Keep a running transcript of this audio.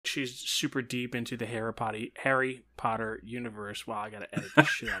she's super deep into the Harry Potter universe. Wow, I gotta edit the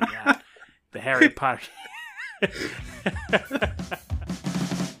shit out of that. The Harry Potter.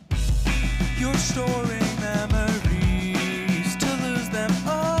 You're storing memories to lose them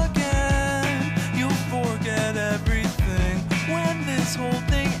again. You'll forget everything when this whole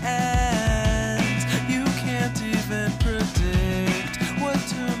thing ends. You can't even predict what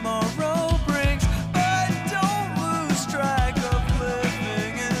tomorrow brings, but don't lose track of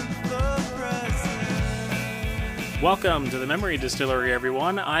living in the present. Welcome to the Memory Distillery,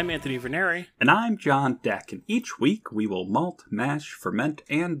 everyone. I'm Anthony Verneri. And I'm John Deck, and each week we will malt, mash, ferment,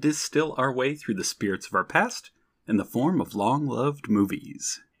 and distill our way through the spirits of our past in the form of long-loved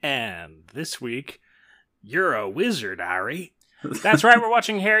movies. And this week, you're a wizard, Ari. That's right, we're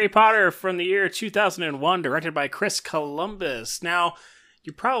watching Harry Potter from the year 2001, directed by Chris Columbus. Now,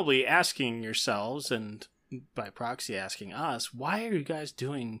 you're probably asking yourselves, and by proxy asking us, why are you guys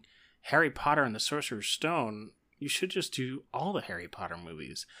doing Harry Potter and the Sorcerer's Stone? You should just do all the Harry Potter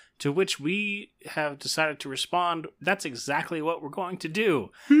movies. To which we have decided to respond, that's exactly what we're going to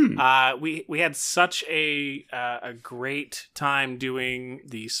do. We had such a great time doing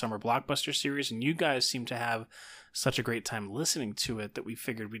the Summer Blockbuster series, and you guys seem to have such a great time listening to it that we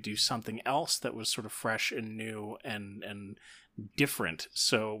figured we'd do something else that was sort of fresh and new and different.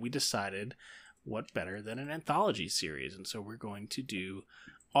 So we decided, what better than an anthology series? And so we're going to do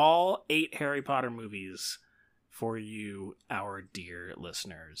all 8 Harry Potter movies for you, our dear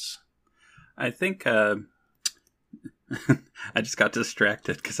listeners. I think I just got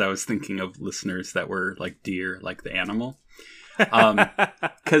distracted because I was thinking of listeners that were like deer, like the animal.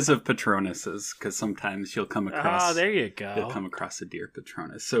 Because of Patronuses, because sometimes you'll come across... Oh, there you go. You'll come across a deer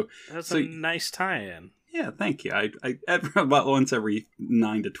Patronus. So that's a nice tie-in. Yeah, thank you. I about once every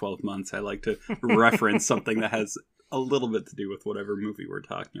 9 to 12 months, I like to reference something that has a little bit to do with whatever movie we're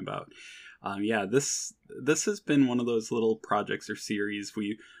talking about. This has been one of those little projects or series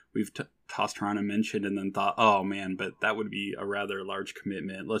we've tossed around and mentioned, and then thought, oh man, but that would be a rather large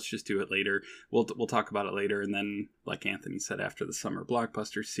commitment. Let's just do it later. We'll talk about it later. And then, like Anthony said, after the Summer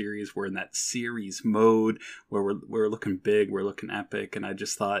Blockbuster series, we're in that series mode where we're looking big, we're looking epic, and I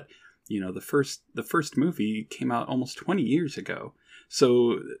just thought, the first movie came out almost 20 years ago.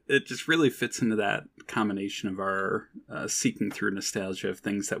 So it just really fits into that combination of our seeking through nostalgia of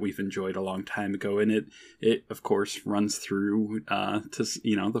things that we've enjoyed a long time ago. And it of course, runs through to,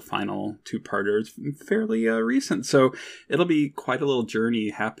 the final 2-parter. It's fairly recent. So it'll be quite a little journey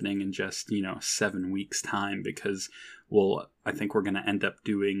happening in just, 7 weeks' time, because I think we're going to end up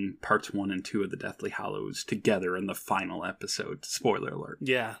doing parts 1 and 2 of the Deathly Hallows together in the final episode. Spoiler alert.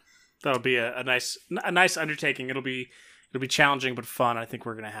 Yeah, that'll be a nice undertaking. It'll be challenging but fun. I think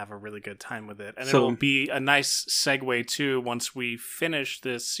we're going to have a really good time with it. And it'll be a nice segue, too. Once we finish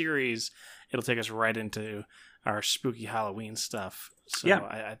this series, it'll take us right into our spooky Halloween stuff. So yeah.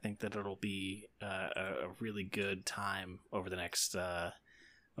 I think that it'll be a really good time over the next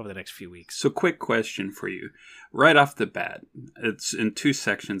few weeks. So quick question for you. Right off the bat, it's in 2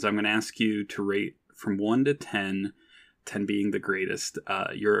 sections. I'm going to ask you to rate from 1 to 10, 10 being the greatest,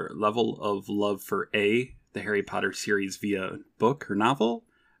 your level of love for A, the Harry Potter series via book or novel,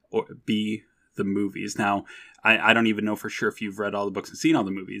 or B, the movies. Now, I don't even know for sure if you've read all the books and seen all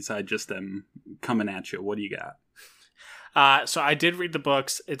the movies. I just am coming at you. What do you got? So I did read the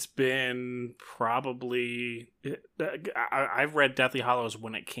books. It's been probably... I've read Deathly Hallows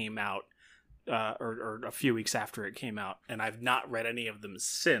when it came out, or a few weeks after it came out, and I've not read any of them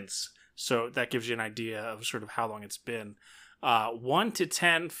since. So that gives you an idea of sort of how long it's been. 1 to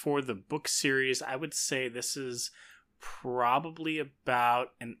 10 for the book series, I would say this is probably about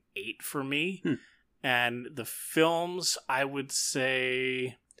an 8 for me. And the films, I would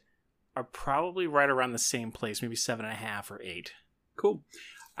say, are probably right around the same place, maybe 7.5 or 8. Cool.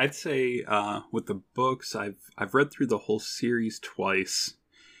 I'd say with the books, I've read through the whole series twice,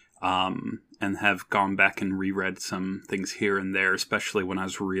 and have gone back and reread some things here and there, especially when I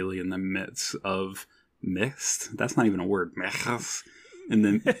was really in the midst of... Mixed? That's not even a word. In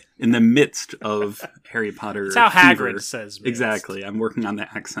the midst of Harry Potter. That's how Hagrid says mixed. Exactly. I'm working on the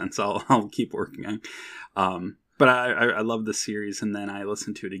accents. I'll keep working on. But I love the series, and then I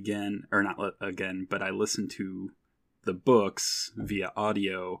listened to it again, or not again, but I listened to the books via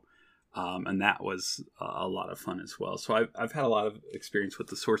audio, and that was a lot of fun as well. So I've had a lot of experience with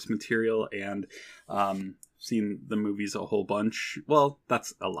the source material, and seen the movies a whole bunch. Well,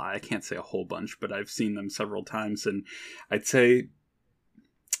 that's a lie. I can't say a whole bunch, but I've seen them several times, and I'd say,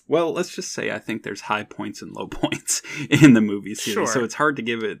 well, let's just say I think there's high points and low points in the movie series. Sure. So it's hard to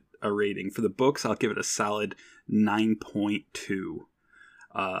give it a rating. For the books, I'll give it a solid 9.2.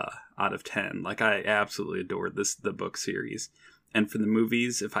 out of 10. Like, I absolutely adored the book series. And for the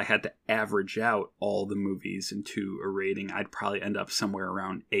movies, if I had to average out all the movies into a rating, I'd probably end up somewhere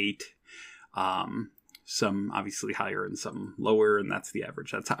around 8. Some obviously higher and some lower, and that's the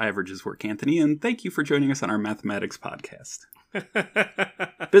average. That's how averages work, Anthony. And thank you for joining us on our mathematics podcast.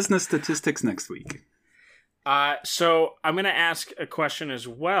 Business statistics next week. So I'm going to ask a question as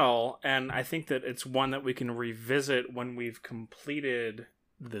well, and I think that it's one that we can revisit when we've completed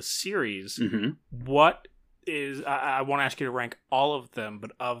the series. Mm-hmm. What is... I won't ask you to rank all of them,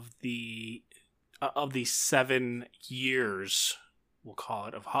 but of the 7 years, we'll call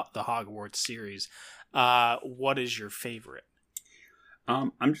it, of the Hogwarts series, what is your favorite?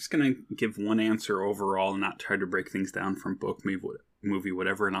 I'm just going to give one answer overall and not try to break things down from book, movie,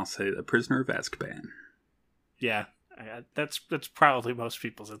 whatever, and I'll say The Prisoner of Azkaban. Yeah, that's probably most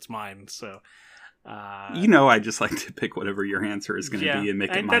people's. It's mine, so... I just like to pick whatever your answer is going to be and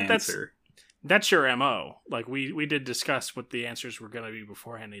make it my answer. That's your MO. Like, we did discuss what the answers were going to be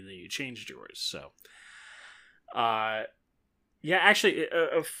beforehand, and then you changed yours, so... yeah, actually,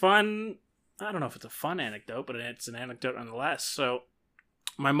 a fun... I don't know if it's a fun anecdote, but it's an anecdote nonetheless. So,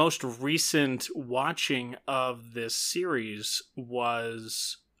 my most recent watching of this series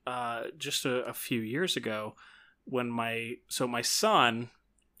was just a few years ago when my son,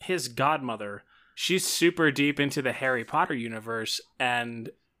 his godmother, she's super deep into the Harry Potter universe,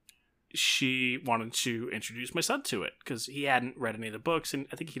 and she wanted to introduce my son to it because he hadn't read any of the books, and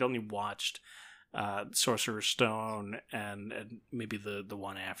I think he'd only watched Sorcerer's Stone and maybe the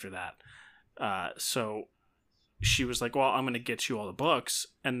one after that. So she was like, well, I'm going to get you all the books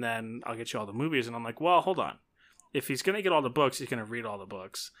and then I'll get you all the movies. And I'm like, well, hold on. If he's going to get all the books, he's going to read all the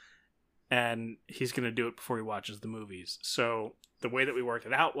books and he's going to do it before he watches the movies. So the way that we worked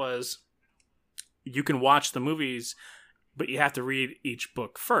it out was you can watch the movies, but you have to read each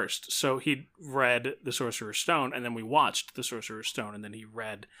book first. So he read The Sorcerer's Stone and then we watched The Sorcerer's Stone and then he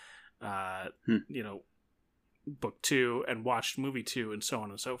read, book 2 and watched movie 2 and so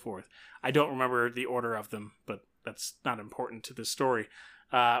on and so forth. I don't remember the order of them, but that's not important to this story.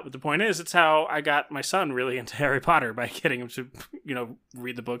 But the point is, it's how I got my son really into Harry Potter, by getting him to,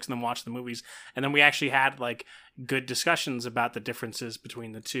 read the books and then watch the movies. And then we actually had like good discussions about the differences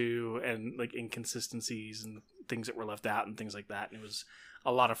between the two and like inconsistencies and things that were left out and things like that. And it was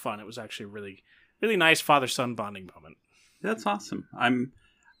a lot of fun. It was actually a really, really nice father-son bonding moment. That's awesome.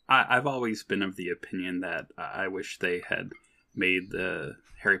 I've always been of the opinion that I wish they had made the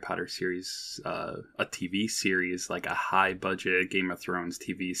Harry Potter series a TV series, like a high budget Game of Thrones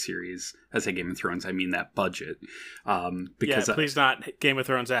TV series. I say Game of Thrones, I mean that budget. Because please not Game of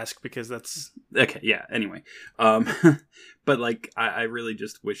Thrones-esque, because that's... Okay, yeah, anyway. But like, I really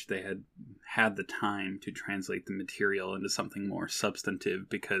just wish they had the time to translate the material into something more substantive,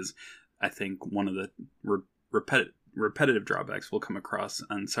 because I think one of the repetitive drawbacks we'll come across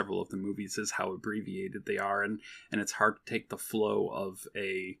on several of the movies is how abbreviated they are, and it's hard to take the flow of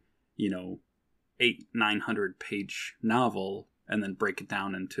a 900 page novel and then break it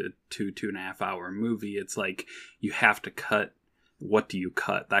down into 2.5 hour movie. It's like you have to cut. What do you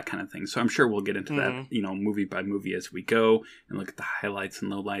cut? That kind of thing. So I'm sure we'll get into that movie by movie as we go and look at the highlights and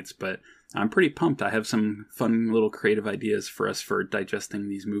lowlights, but I'm pretty pumped. I have some fun little creative ideas for us for digesting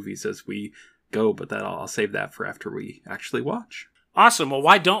these movies as we go, but I'll save that for after we actually watch. Awesome. Well,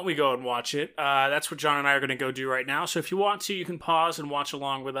 why don't we go and watch it? That's what John and I are going to go do right now. So if you want to, you can pause and watch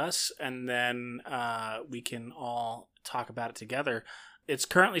along with us, and then we can all talk about it together. It's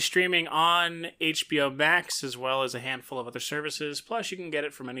currently streaming on HBO Max, as well as a handful of other services. Plus, you can get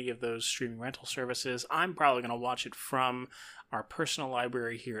it from any of those streaming rental services. I'm probably going to watch it from our personal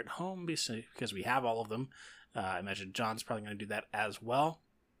library here at home because we have all of them. I imagine John's probably going to do that as well.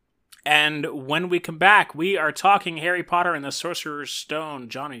 And when we come back, we are talking Harry Potter and the Sorcerer's Stone.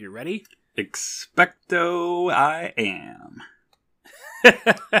 John, are you ready? Expecto I am.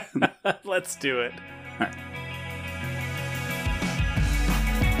 Let's do it. All right.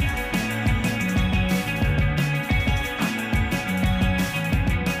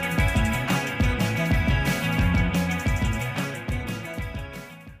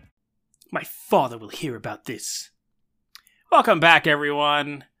 My father will hear about this. Welcome back,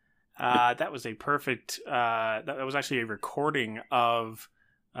 everyone. That was a perfect... that was actually a recording of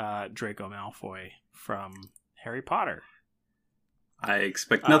Draco Malfoy from Harry Potter. I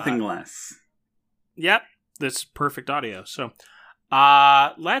expect nothing less. Yep, this perfect audio. So,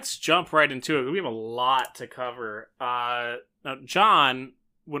 let's jump right into it. We have a lot to cover. Now, John,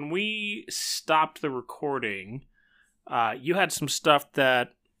 when we stopped the recording, you had some stuff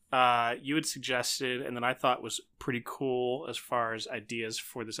that you had suggested, and that I thought was pretty cool as far as ideas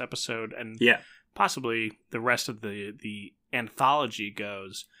for this episode, and possibly the rest of the anthology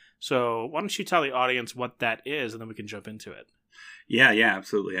goes. So why don't you tell the audience what that is, and then we can jump into it. Yeah,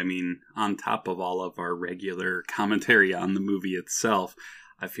 absolutely. I mean, on top of all of our regular commentary on the movie itself,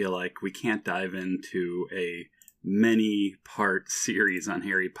 I feel like we can't dive into a many-part series on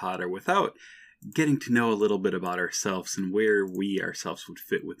Harry Potter without getting to know a little bit about ourselves and where we ourselves would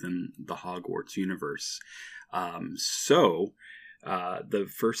fit within the Hogwarts universe. So, the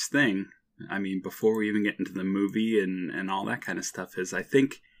first thing, I mean, before we even get into the movie and all that kind of stuff, is I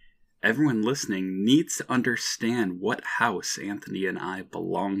think everyone listening needs to understand what house Anthony and I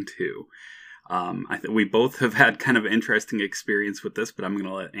belong to. I think we both have had kind of an interesting experience with this, but I'm going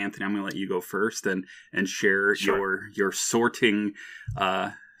to let Anthony, I'm going to let you go first and share your sorting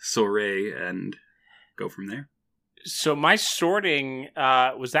soiree and go from there. So my sorting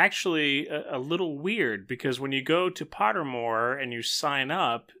was actually a little weird, because when you go to Pottermore and you sign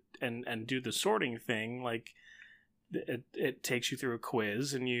up and do the sorting thing, like it takes you through a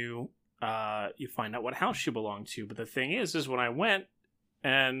quiz and you find out what house you belong to. But the thing is when I went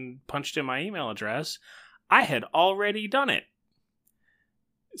and punched in my email address, I had already done it.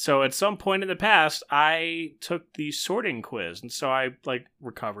 So at some point in the past, I took the sorting quiz, and so I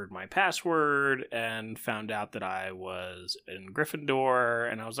recovered my password and found out that I was in Gryffindor,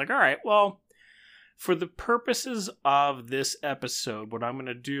 and I was like, all right, well, for the purposes of this episode, what I'm going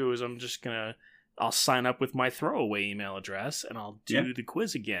to do is I'll sign up with my throwaway email address, and I'll do the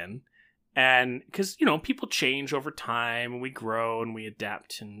quiz again. And because, people change over time, and we grow and we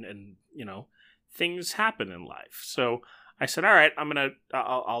adapt, and things happen in life. So I said, all right,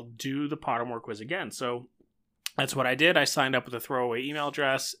 I'll do the Pottermore quiz again. So that's what I did. I signed up with a throwaway email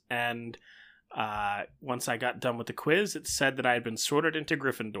address, and once I got done with the quiz, it said that I had been sorted into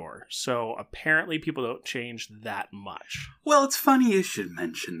Gryffindor. So apparently people don't change that much. Well, it's funny you should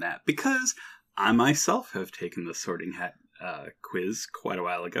mention that, because I myself have taken the Sorting Hat quiz quite a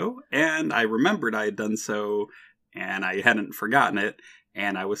while ago, and I remembered I had done so, and I hadn't forgotten it,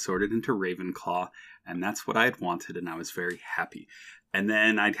 and I was sorted into Ravenclaw, and that's what I had wanted, and I was very happy. And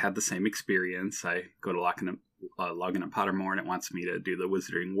then I'd had the same experience. I go to log in at Pottermore, and it wants me to do the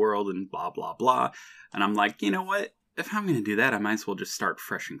Wizarding World and blah, blah, blah. And I'm like, you know what? If I'm going to do that, I might as well just start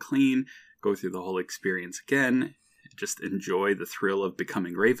fresh and clean, go through the whole experience again, just enjoy the thrill of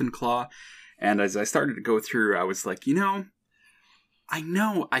becoming Ravenclaw. And as I started to go through, I was like, I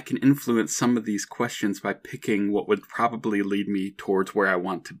know I can influence some of these questions by picking what would probably lead me towards where I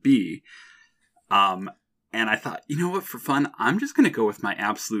want to be. And I thought, you know what, for fun, I'm just going to go with my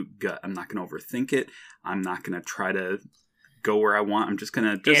absolute gut. I'm not going to overthink it. I'm not going to try to go where I want. I'm just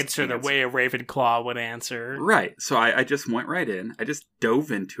going to answer the way a Ravenclaw would answer. Right. So I just went right in. I just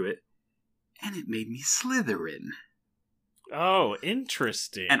dove into it, and it made me Slytherin. Oh,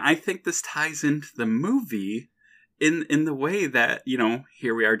 interesting. And I think this ties into the movie in the way that,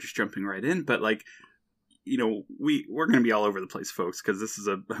 here we are just jumping right in, but we're going to be all over the place, folks, because this is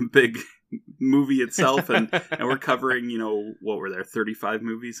a big movie itself, and we're covering, what were there, 35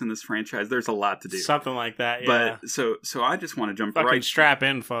 movies in this franchise? There's a lot to do. Something like that, yeah. But so I just want to jump Fucking strap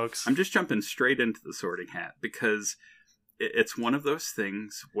in, folks. I'm just jumping straight into the Sorting Hat, because it's one of those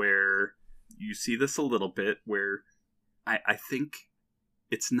things where you see this a little bit, where I think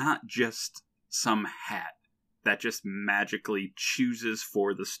it's not just some hat that just magically chooses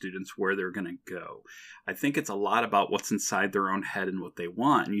for the students where they're going to go. I think it's a lot about what's inside their own head and what they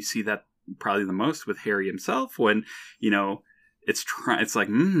want. And you see that probably the most with Harry himself when, it's like,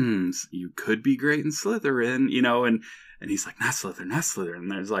 you could be great in Slytherin, and he's like, not Slytherin, not Slytherin.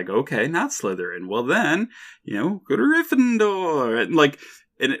 And there's like, okay, not Slytherin. Well then, go to Gryffindor.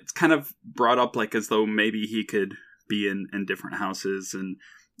 And it's kind of brought up as though maybe he could be in different houses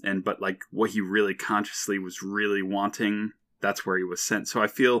but what he really consciously was really wanting, that's where he was sent. So I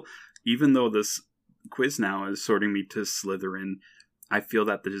feel, even though this quiz now is sorting me to Slytherin, I feel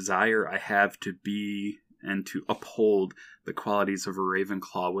that the desire I have to be and to uphold the qualities of a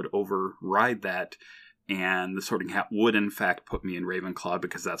Ravenclaw would override that, and the Sorting Hat would in fact put me in Ravenclaw,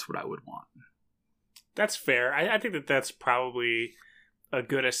 because that's what I would want. That's fair. I think that's probably a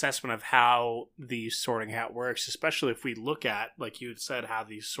good assessment of how the Sorting Hat works, especially if we look at, like you had said, how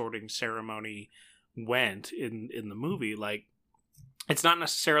the sorting ceremony went in the movie. It's not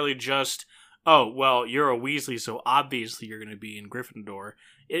necessarily just, oh, well, you're a Weasley, so obviously you're going to be in Gryffindor.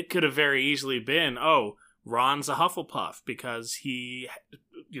 It could have very easily been, oh, Ron's a Hufflepuff because he,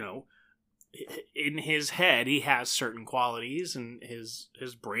 in his head he has certain qualities, and his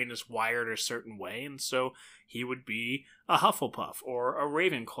brain is wired a certain way, and so he would be a Hufflepuff or a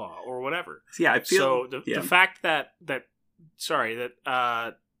Ravenclaw or whatever. Yeah, I feel so. The fact that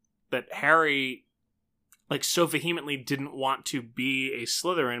Harry like so vehemently didn't want to be a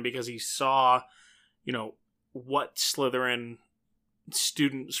Slytherin because he saw, what Slytherin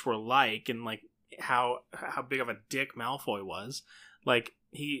students were like, and like how big of a dick Malfoy was. Like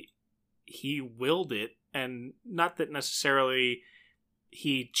he willed it, and not that necessarily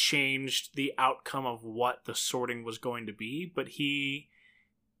he changed the outcome of what the sorting was going to be, but do you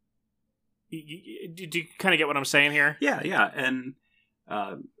kind of get what I'm saying here? Yeah, and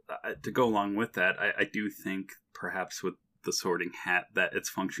to go along with that, I do think perhaps with the Sorting Hat that its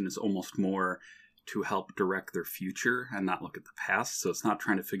function is almost more to help direct their future and not look at the past. So it's not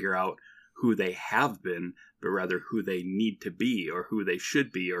trying to figure out who they have been, but rather who they need to be or who they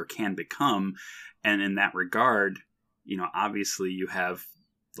should be or can become. And in that regard, obviously you have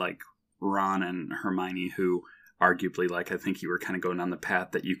like Ron and Hermione, who arguably, like, I think you were kind of going down the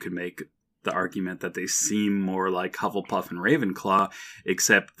path that you could make the argument that they seem more like Hufflepuff and Ravenclaw,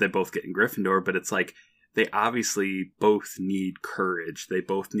 except they both get in Gryffindor. But it's like they obviously both need courage. They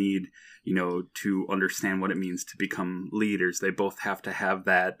both need, to understand what it means to become leaders. They both have to have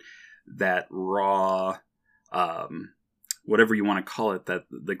that raw, whatever you want to call it, that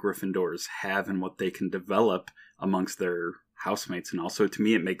the Gryffindors have and what they can develop amongst their housemates. And also, to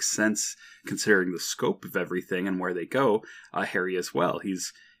me, it makes sense considering the scope of everything and where they go. Harry as well.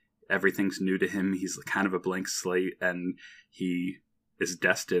 Everything's new to him. He's kind of a blank slate, and he is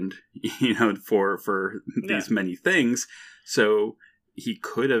destined, for these many things. So he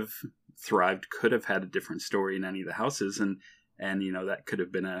could have thrived, could have had a different story in any of the houses, and that could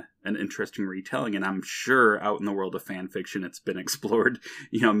have been an interesting retelling. And I'm sure out in the world of fan fiction, it's been explored,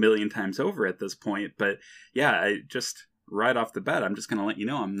 a million times over at this point. But yeah, I just right off the bat, I'm just going to let you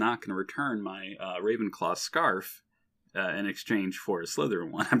know I'm not going to return my Ravenclaw scarf in exchange for a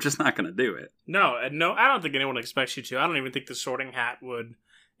Slytherin one. I'm just not going to do it. No, I don't think anyone expects you to. I don't even think the Sorting Hat would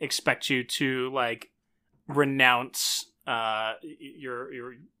expect you to like renounce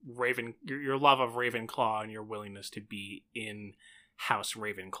your love of Ravenclaw and your willingness to be in House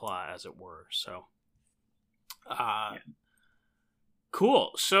Ravenclaw, as it were. So,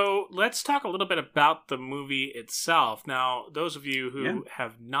 cool. So let's talk a little bit about the movie itself. Now, those of you who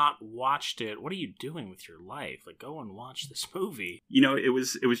have not watched it, what are you doing with your life? Like, go and watch this movie. It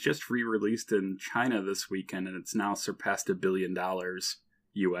was just re-released in China this weekend, and it's now surpassed $1 billion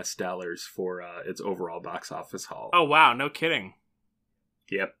US dollars for its overall box office haul. Oh, wow. No kidding.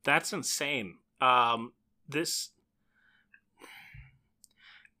 Yep. That's insane. I'm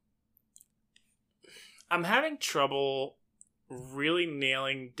having trouble really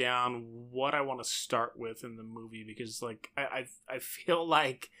nailing down what I want to start with in the movie, because like I feel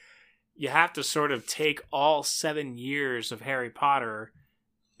like you have to sort of take all 7 years of Harry Potter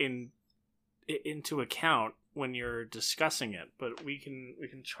into account when you're discussing it, but we can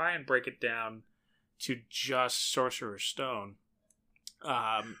try and break it down to just Sorcerer's Stone.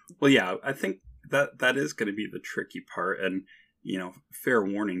 Well, yeah, I think that is going to be the tricky part, and fair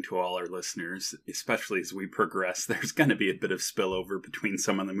warning to all our listeners, especially as we progress, there's going to be a bit of spillover between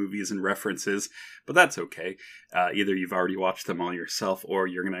some of the movies and references, but that's okay. Either you've already watched them all yourself, or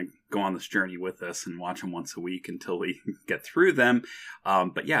you're going to go on this journey with us and watch them once a week until we get through them.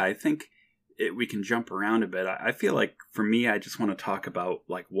 But yeah, I think we can jump around a bit. I feel like for me, I just want to talk about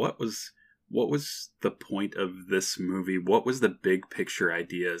like what was the point of this movie? What was the big picture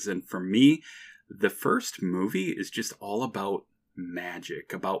ideas? And for me, the first movie is just all about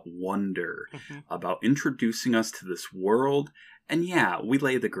magic, about wonder, about introducing us to this world. And yeah, we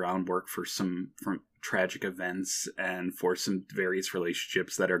lay the groundwork for some tragic events and for some various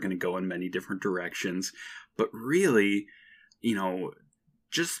relationships that are going to go in many different directions. But really,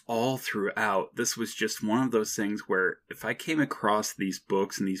 just all throughout, this was just one of those things where if I came across these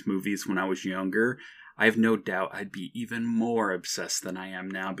books and these movies when I was younger, I have no doubt I'd be even more obsessed than I am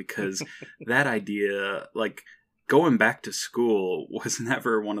now, because that idea, like going back to school, was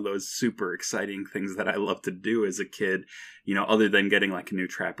never one of those super exciting things that I loved to do as a kid, other than getting like a new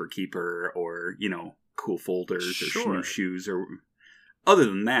Trapper Keeper or, cool folders or new shoes. Or other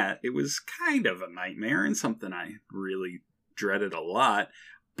than that, it was kind of a nightmare and something I really dreaded a lot.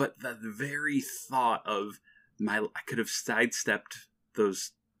 But the very thought of I could have sidestepped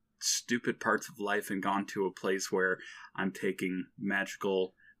those stupid parts of life and gone to a place where I'm taking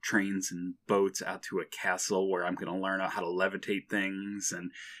magical trains and boats out to a castle where I'm going to learn how to levitate things.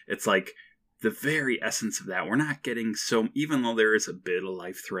 And it's like, the very essence of that. We're not getting so, even though there is a bit of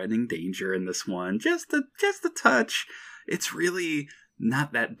life-threatening danger in this one, just a touch, it's really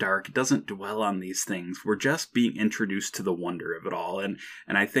not that dark. It doesn't dwell on these things. We're just being introduced to the wonder of it all. And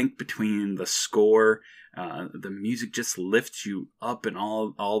I think between the score, the music just lifts you up in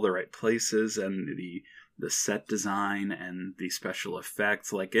all the right places, and the set design and the special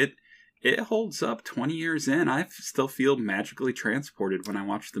effects, like it holds up 20 years in. I still feel magically transported when I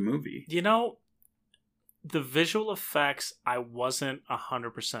watch the movie. You know, the visual effects I wasn't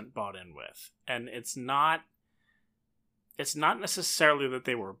 100% bought in with. And it's not necessarily that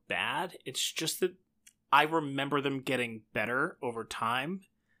they were bad. It's just that I remember them getting better over time.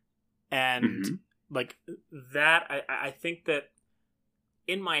 And like that, I think that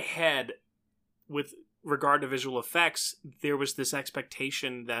in my head, with regard to visual effects, there was this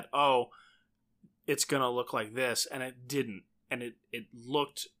expectation that, oh, it's gonna look like this, and it didn't. And it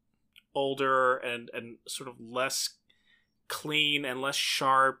looked older and sort of less clean and less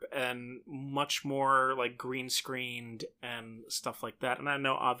sharp and much more like green screened and stuff like that. And I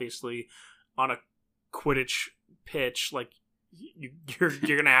know obviously on a Quidditch pitch, like you're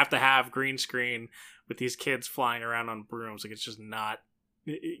gonna have green screen with these kids flying around on brooms. Like, it's just not,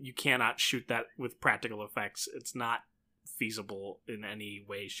 you cannot shoot that with practical effects. It's not feasible in any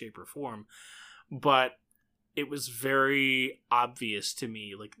way, shape, or form. But it was very obvious to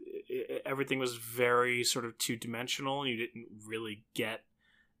me. Like, everything was very sort of two-dimensional, and you didn't really get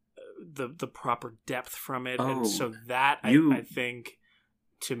the proper depth from it. And so that, I think,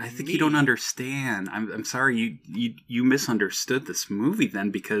 to me... I think you don't understand. I'm sorry, you misunderstood this movie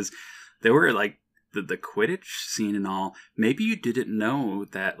then, because there were, like, the Quidditch scene and all, maybe you didn't know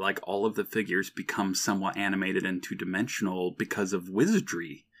that, like, all of the figures become somewhat animated and two-dimensional because of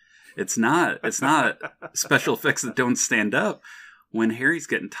wizardry. It's not special effects that don't stand up. When Harry's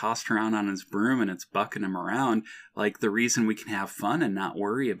getting tossed around on his broom and it's bucking him around, like, the reason we can have fun and not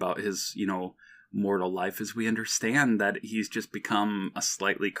worry about his, mortal life is we understand that he's just become a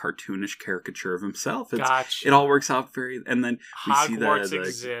slightly cartoonish caricature of himself. Gotcha. It all works out very, and then we see that Hogwarts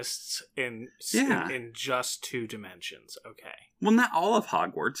exists in just two dimensions. Okay. Well, not all of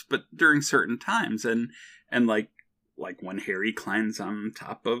Hogwarts, but during certain times, and like when Harry climbs on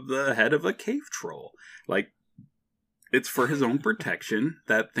top of the head of a cave troll, like, it's for his own protection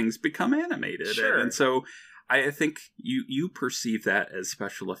that things become animated. Sure. And so I think you perceive that as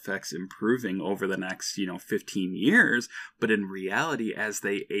special effects improving over the next, 15 years. But in reality, as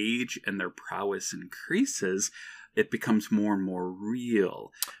they age and their prowess increases, it becomes more and more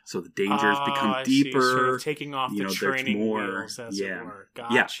real. So the dangers become deeper. Sort of taking off the training wheels, as it were.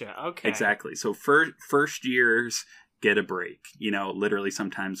 Gotcha. Yeah, okay. Exactly. So first years get a break, literally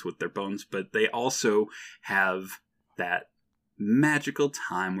sometimes with their bones. But they also have that magical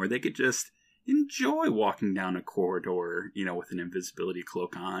time where they could just enjoy walking down a corridor, with an invisibility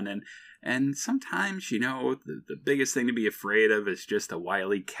cloak on. And sometimes, the biggest thing to be afraid of is just a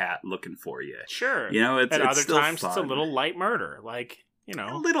wily cat looking for you. Sure. It's At other still times, fun. it's a little light murder. Like,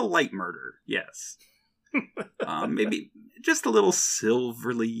 A little light murder, yes. Maybe just a little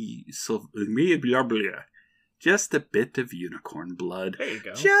just a bit of unicorn blood. There you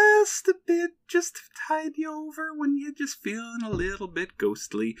go. Just a bit, just to tide you over when you're just feeling a little bit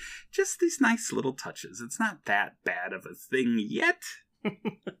ghostly. Just these nice little touches. It's not that bad of a thing yet.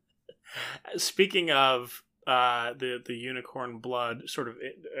 Speaking of the unicorn blood, sort of,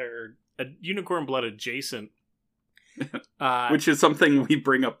 or a unicorn blood adjacent. Which is something we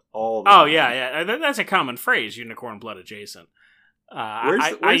bring up all the time. Oh, yeah. That's a common phrase, unicorn blood adjacent.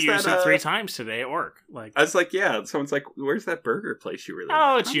 I used it 3 times today at work. Like, I was like, yeah. Someone's like, "Where's that burger place you really?"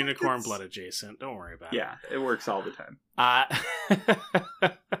 Oh, it's unicorn blood adjacent. Don't worry about it. Yeah, it works all the time.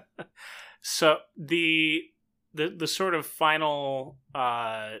 So the sort of final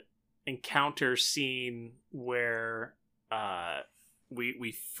encounter scene where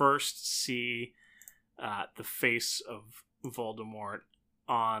we first see the face of Voldemort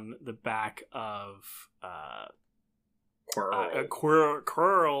on the back of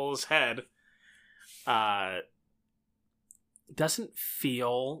Quirrell's head doesn't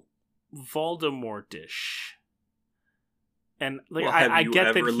feel Voldemortish. And like, well, I get that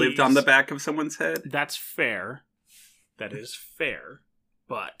have you ever lived on the back of someone's head? That's fair. That is fair.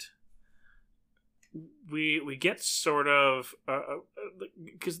 But we get sort of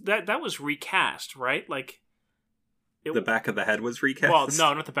because that was recast, right? Like, the back of the head was recast. Well,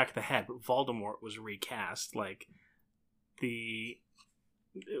 no, not the back of the head, but Voldemort was recast. Like, who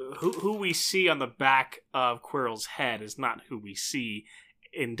we see on the back of Quirrell's head is not who we see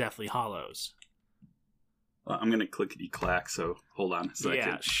in Deathly Hallows. I'm going to clickety-clack, so hold on a second.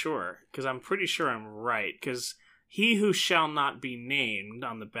 Yeah, sure. Because I'm pretty sure I'm right. Because he who shall not be named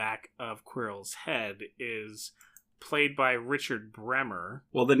on the back of Quirrell's head is played by Richard Bremer.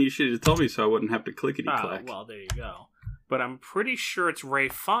 Well, then you should have told me so I wouldn't have to clickety-clack. Well, there you go. But I'm pretty sure it's Ray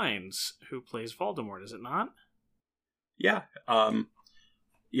Fiennes who plays Voldemort, is it not? Yeah.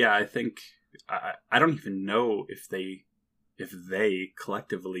 Yeah, I think... I don't even know if they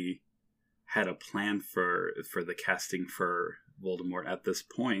collectively had a plan for the casting for Voldemort at this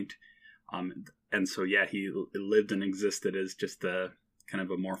point. And so, yeah, he lived and existed as just a kind of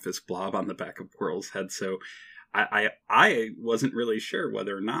amorphous blob on the back of Quirrell's head. So I wasn't really sure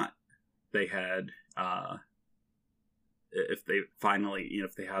whether or not they had, if they finally,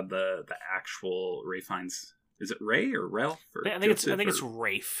 if they had the actual Ray Fiennes. Is it Ray or Ralph? Or I think it's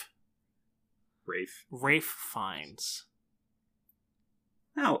Rafe. Rafe Fiennes.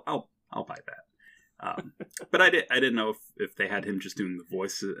 I'll buy that. But I didn't know if they had him just doing the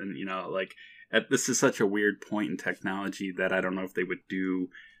voices, and this is such a weird point in technology that I don't know if they would do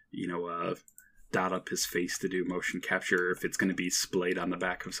dot up his face to do motion capture, if it's going to be splayed on the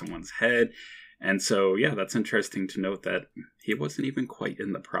back of someone's head. And so, yeah, that's interesting to note that he wasn't even quite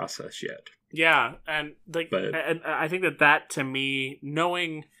in the process yet. Yeah, and I think that to me,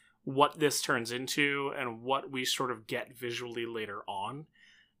 knowing what this turns into and what we sort of get visually later on,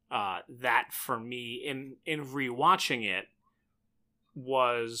 that for me in rewatching it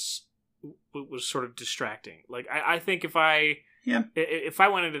was sort of distracting. Like I think if I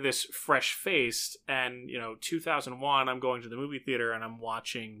went into this fresh faced and 2001, I'm going to the movie theater and I'm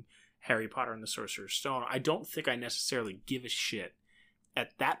watching Harry Potter and the Sorcerer's Stone, I don't think I necessarily give a shit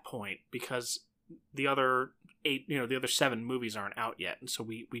at that point, because the other 7 movies aren't out yet, and so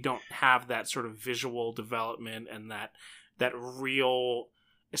we don't have that sort of visual development and that real,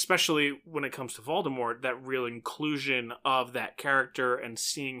 especially when it comes to Voldemort, that real inclusion of that character and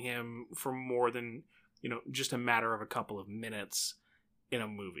seeing him for more than just a matter of a couple of minutes in a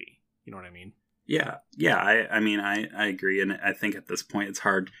movie. You know what I mean? Yeah. I mean, I agree, and I think at this point it's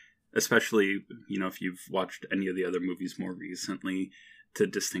hard, especially if you've watched any of the other movies more recently, to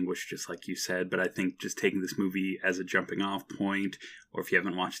distinguish, just like you said. But I think just taking this movie as a jumping off point, or if you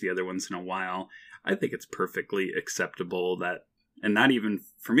haven't watched the other ones in a while, I think it's perfectly acceptable that, and not even,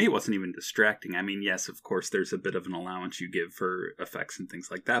 for me, it wasn't even distracting. I mean, yes, of course, there's a bit of an allowance you give for effects and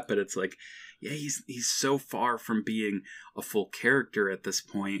things like that, but it's like, yeah, he's so far from being a full character at this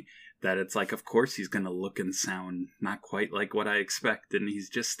point that it's like, of course he's going to look and sound not quite like what I expect, and he's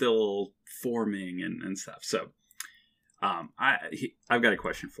just still forming and stuff. So, I've got a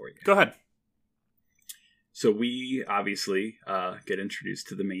question for you. Go ahead. So we obviously get introduced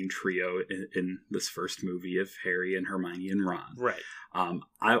to the main trio in this first movie of Harry and Hermione and Ron. Right.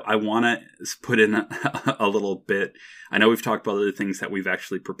 I want to put in a little bit. I know we've talked about other things that we've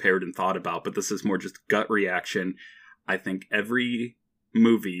actually prepared and thought about, but this is more just gut reaction. I think every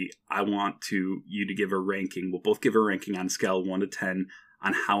movie, I want you to give a ranking. We'll both give a ranking on a scale of 1 to 10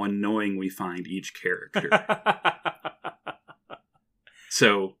 on how annoying we find each character.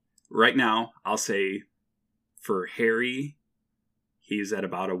 So right now, I'll say for Harry, he's at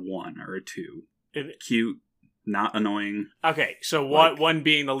about a 1 or a 2. Cute, not annoying. Okay, so one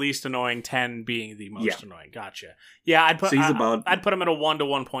being the least annoying, 10 being the most annoying. Gotcha. Yeah, I'd put him at a 1 to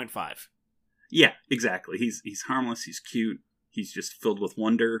 1.5. Yeah, exactly. He's harmless. He's cute. He's just filled with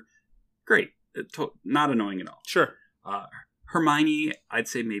wonder. Great. Not annoying at all. Sure. Hermione, I'd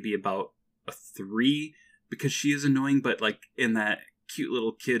say maybe about a 3, because she is annoying, but like in that cute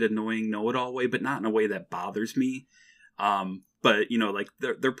little kid annoying know-it-all way, but not in a way that bothers me. But like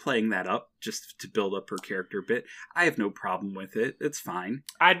they're playing that up just to build up her character a bit. I have no problem with it. It's fine.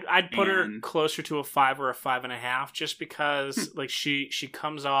 I'd put her closer to a 5 or a 5.5, just because like she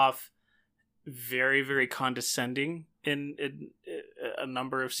comes off very, very condescending in a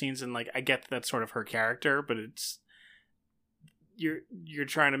number of scenes, and like I get that's sort of her character, but it's you're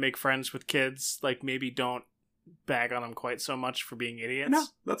trying to make friends with kids, like maybe don't bag on them quite so much for being idiots. No,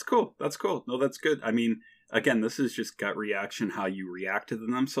 that's cool. No, that's good. I mean, again, this is just gut reaction, how you react to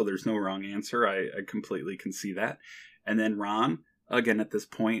them, so there's no wrong answer. I completely can see that. And then Ron, again, at this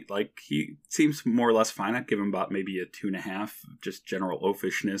point, like, he seems more or less fine. I'd give him about maybe a 2.5, just general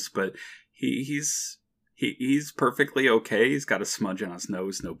oafishness, but he's perfectly okay. He's got a smudge on his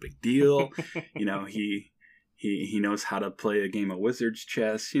nose, no big deal. He knows how to play a game of wizard's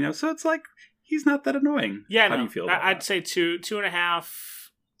chess, so it's like, he's not that annoying. Yeah, how do you feel about I'd that? say 2.5,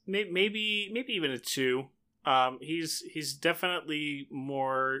 maybe even a 2. He's definitely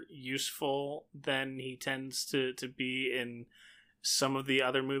more useful than he tends to be in some of the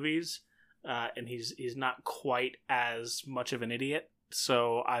other movies. and he's not quite as much of an idiot.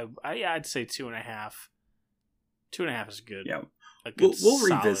 So I'd say 2.5. 2.5 is good. Yeah. We'll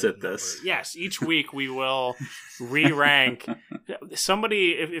revisit number. this. Yes, each week we will re-rank.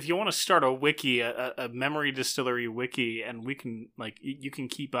 Somebody, if you want to start a wiki, a memory distillery wiki, and we can you can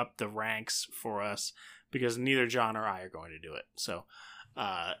keep up the ranks for us because neither John or I are going to do it. So,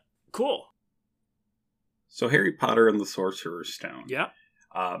 cool. So Harry Potter and the Sorcerer's Stone. Yeah.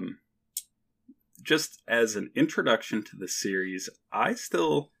 Just as an introduction to the series, I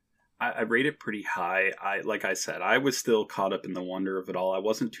rate it pretty high. Like I said, I was still caught up in the wonder of it all. I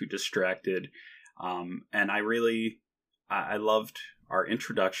wasn't too distracted. And I loved our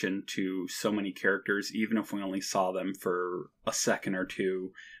introduction to so many characters, even if we only saw them for a second or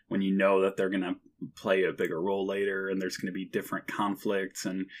two, when you know that they're going to play a bigger role later, and there's going to be different conflicts,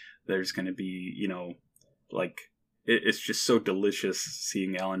 and there's going to be, it's just so delicious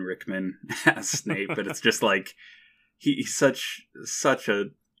seeing Alan Rickman as Snape, but it's just like, he's such a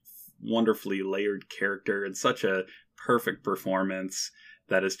wonderfully layered character and such a perfect performance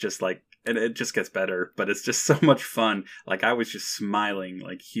that is just like, and it just gets better, but it's just so much fun. Like, I was just smiling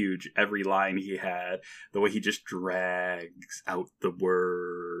like huge every line he had, the way he just drags out the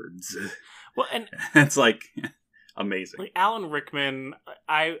words. Well, and it's like amazing. Like Alan Rickman,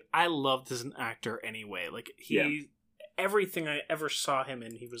 I loved as an actor anyway. Like everything I ever saw him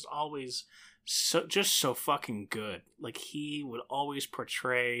in, he was always so fucking good. Like, he would always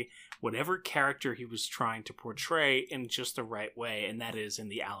portray whatever character he was trying to portray in just the right way, and that is in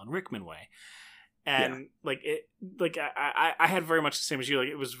the Alan Rickman way. And I had very much the same as you. Like,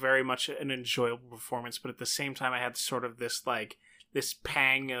 it was very much an enjoyable performance, but at the same time I had sort of this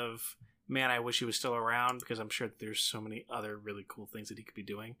pang of, man, I wish he was still around, because I'm sure that there's so many other really cool things that he could be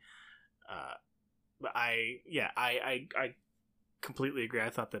doing. But I completely agree.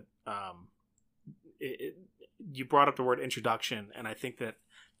 I thought that you brought up the word introduction, and I think that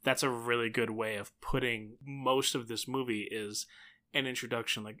that's a really good way of putting most of this movie is an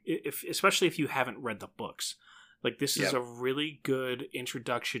introduction. Like, especially if you haven't read the books, like, this is a really good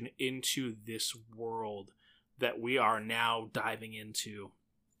introduction into this world that we are now diving into,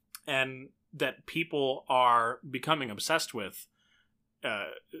 and that people are becoming obsessed with.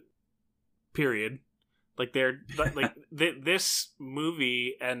 Period. Like, this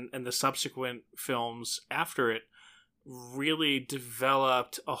movie and the subsequent films after it really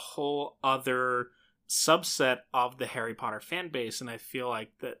developed a whole other subset of the Harry Potter fan base, and I feel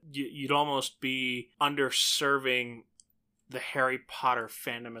like that you'd almost be underserving the Harry Potter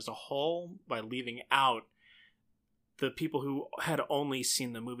fandom as a whole by leaving out the people who had only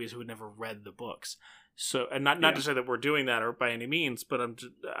seen the movies, who had never read the books. So, and not to say that we're doing that or by any means, but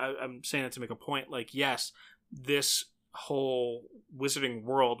I'm saying it to make a point. Like, yes, this whole wizarding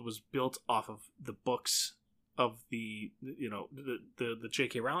world was built off of the books of the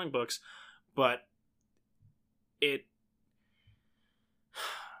J.K. Rowling books, but it.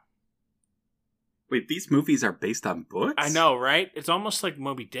 Wait, these movies are based on books? I know, right? It's almost like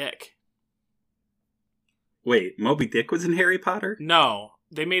Moby Dick. Wait, Moby Dick was in Harry Potter? No.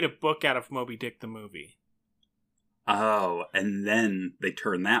 They made a book out of Moby Dick the movie. Oh, and then they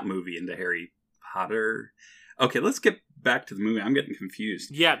turned that movie into Harry Potter. Okay, let's get back to the movie. I'm getting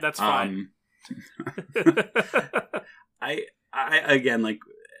confused. Yeah, that's fine. I again, like,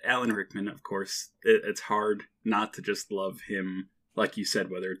 Alan Rickman, of course, it's hard not to just love him. Like you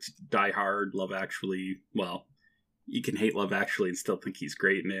said, whether it's Die Hard, Love Actually, well, you can hate Love Actually and still think he's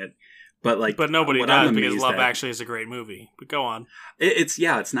great in it. But nobody does, because Love Actually is a great movie. But go on. It's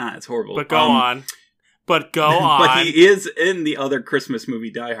not. It's horrible. But go on. But he is in the other Christmas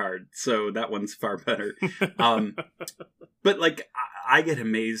movie, Die Hard, so that one's far better. But like, I get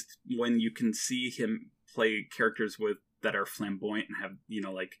amazed when you can see him play characters that are flamboyant and have,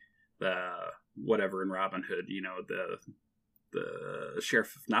 like the whatever in Robin Hood, the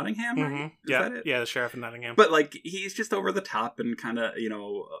Sheriff of Nottingham, right? Mm-hmm. Is yeah, that it? Yeah, the Sheriff of Nottingham. But like, he's just over the top and kind of,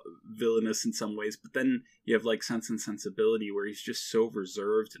 villainous in some ways. But then you have like Sense and Sensibility, where he's just so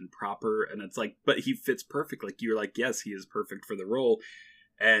reserved and proper, and it's like, but he fits perfect. Like, you're like, yes, he is perfect for the role,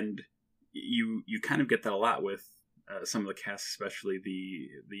 and you kind of get that a lot with some of the cast, especially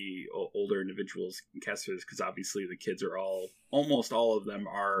the older individuals and casters, because obviously the kids are almost all of them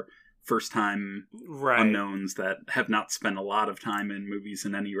are first-time unknowns that have not spent a lot of time in movies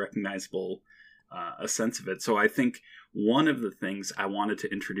in any recognizable a sense of it. So I think one of the things I wanted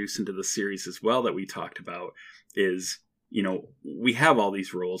to introduce into the series as well that we talked about is, we have all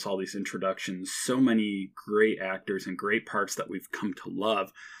these roles, all these introductions, so many great actors and great parts that we've come to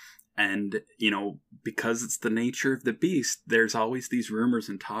love. And, because it's the nature of the beast, there's always these rumors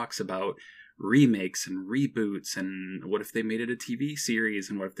and talks about remakes and reboots, and what if they made it a TV series,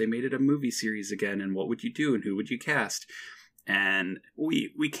 and what if they made it a movie series again, and what would you do, and who would you cast? And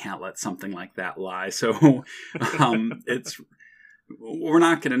we can't let something like that lie. So we're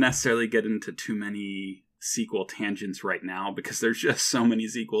not going to necessarily get into too many sequel tangents right now, because there's just so many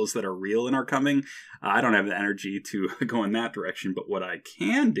sequels that are real and are coming. I don't have the energy to go in that direction, but what I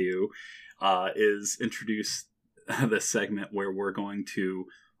can do is introduce this segment where we're going to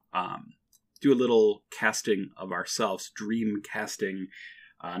do a little casting of ourselves, dream casting,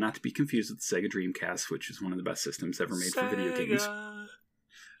 not to be confused with the Sega Dreamcast, which is one of the best systems ever made for video games.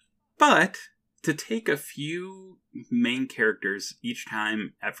 But to take a few main characters each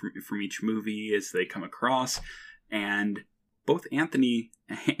time from each movie as they come across, and both Anthony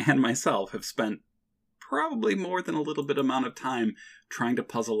and myself have spent probably more than a little bit amount of time trying to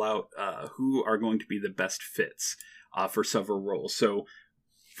puzzle out who are going to be the best fits for several roles. So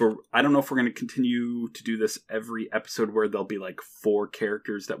I don't know if we're going to continue to do this every episode where there'll be like 4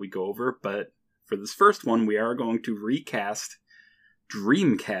 characters that we go over, but for this first one, we are going to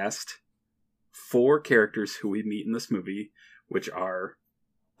dreamcast 4 characters who we meet in this movie, which are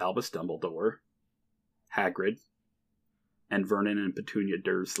Albus Dumbledore, Hagrid, and Vernon and Petunia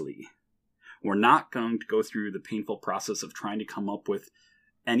Dursley. We're not going to go through the painful process of trying to come up with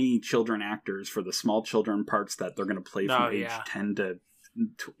any children actors for the small children parts that they're going to play from age 10 to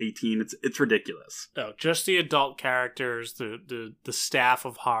 18. It's ridiculous. No, just the adult characters, the staff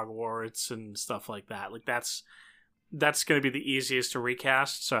of Hogwarts and stuff like that. Like that's going to be the easiest to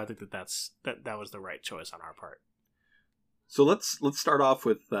recast. So I think that was the right choice on our part. So let's start off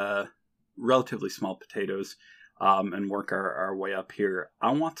with relatively small potatoes and work our way up here.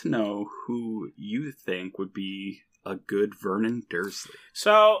 I want to know who you think would be a good Vernon Dursley.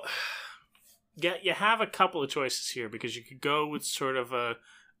 So yeah, you have a couple of choices here, because you could go with sort of a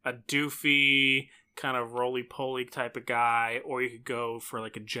doofy kind of roly-poly type of guy, or you could go for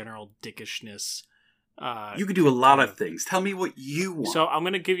like a general dickishness. You could do a lot of things. Tell me what you want. So I'm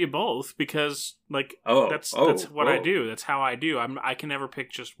going to give you both, because that's what I do. That's how I do. I can never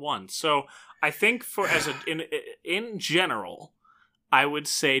pick just one. So I think in general, I would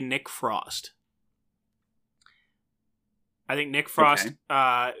say Nick Frost. I think Nick Frost,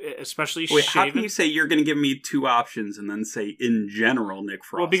 especially Wait, shaven. how can you say you're going to give me 2 options and then say in general Nick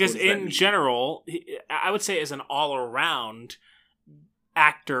Frost? Well, because in general, I would say as an all-around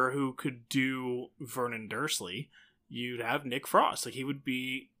actor who could do Vernon Dursley, you'd have Nick Frost. Like he would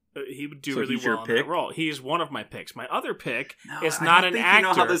do really well in that role. He's one of my picks. My other pick is not an actor. You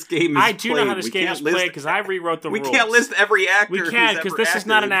know how this game is I do know how this game is played, because I rewrote the rules. We can't list every actor. We can't, because this is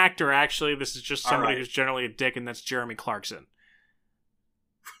not an actor, actually. This is just somebody who's generally a dick, and that's Jeremy Clarkson.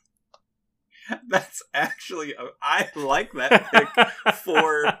 That's actually... I like that pick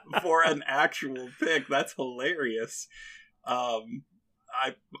for an actual pick. That's hilarious.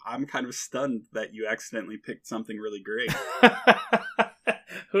 I'm kind of stunned that you accidentally picked something really great.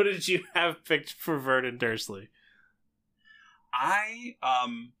 Who did you have picked for Vernon Dursley?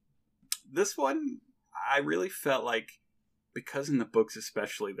 This one, I really felt like, because in the books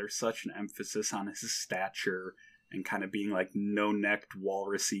especially, there's such an emphasis on his stature and kind of being like no-necked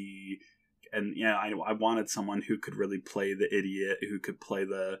walrusy. And I wanted someone who could really play the idiot, who could play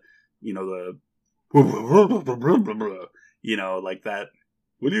the like that.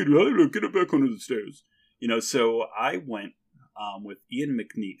 What are you doing? Get it back under the stairs. So I went with Ian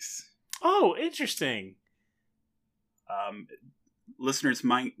McNeice. Oh, interesting. Listeners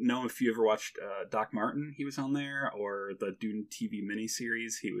might know, if you ever watched Doc Martin, he was on there, or the Dune TV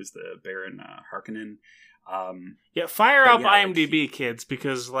miniseries, he was the Baron Harkonnen. Fire up IMDb, kids,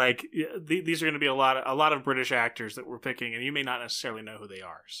 because these are going to be a lot of British actors that we're picking, and you may not necessarily know who they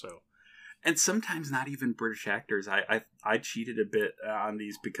are. So, and sometimes not even British actors. I cheated a bit on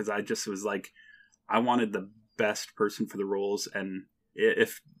these, because I just was like, I wanted the best person for the roles, and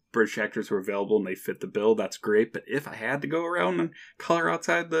if British actors were available and they fit the bill, that's great. But if I had to go around and color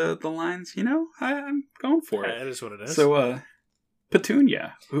outside the lines, I'm going for it. It is what it is. So,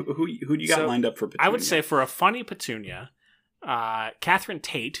 Petunia. Who do you got lined up for Petunia? I would say for a funny Petunia, Catherine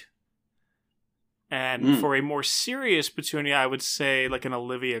Tate. And for a more serious Petunia, I would say like an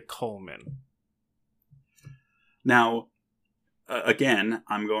Olivia Colman. Now, again,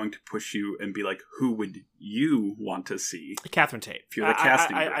 I'm going to push you and be like, who would you want to see? Catherine Tate. If you're the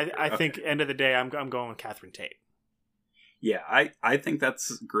casting I think, end of the day, I'm going with Catherine Tate. Yeah, I think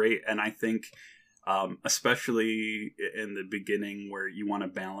that's great. And I think... especially in the beginning, where you want to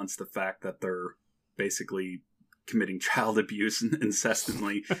balance the fact that they're basically committing child abuse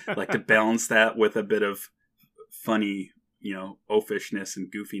incessantly, like to balance that with a bit of funny, oafishness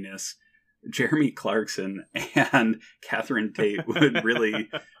and goofiness. Jeremy Clarkson and Catherine Tate would really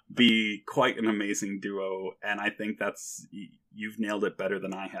be quite an amazing duo, and I think you've nailed it better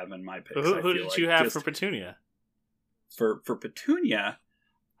than I have in my picks. Who did you have for Petunia? For Petunia,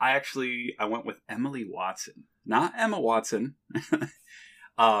 I went with Emily Watson, not Emma Watson,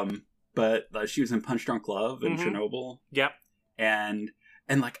 but she was in Punch Drunk Love and Chernobyl. Yep, and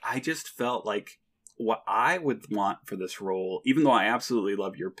like I just felt like what I would want for this role, even though I absolutely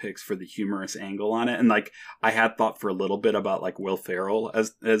love your picks for the humorous angle on it, and like I had thought for a little bit about like Will Ferrell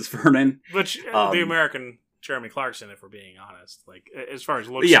as Vernon, which the American Jeremy Clarkson, if we're being honest, like as far as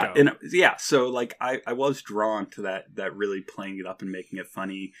looks go. So like I was drawn to that really playing it up and making it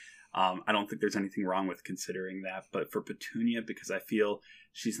funny. I don't think there's anything wrong with considering that, but for Petunia, because I feel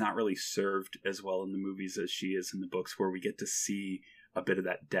she's not really served as well in the movies as she is in the books, where we get to see a bit of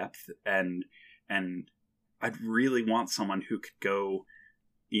that depth, and I'd really want someone who could go,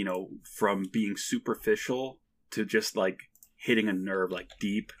 from being superficial to just like hitting a nerve, like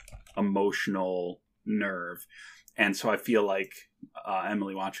deep emotional nerve. And so I feel like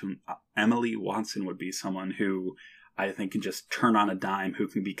Emily Watson would be someone who I think can just turn on a dime, who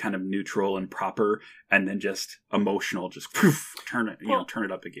can be kind of neutral and proper, and then just emotional, just poof, turn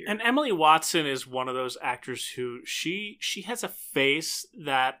it up a gear. And Emily Watson is one of those actors who she has a face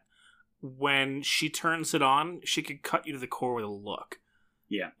that when she turns it on, she could cut you to the core with a look.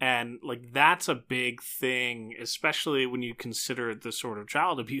 Yeah. And like that's a big thing, especially when you consider the sort of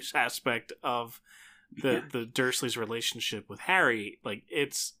child abuse aspect of the Dursleys' relationship with Harry. Like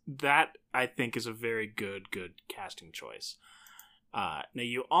it's that I think is a very good casting choice. Now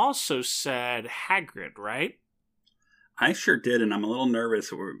you also said Hagrid, right? I sure did, and I'm a little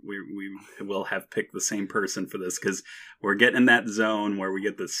nervous we will have picked the same person for this, because we're getting in that zone where we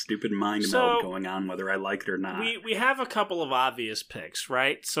get this stupid mind meld going on, whether I like it or not. We have a couple of obvious picks,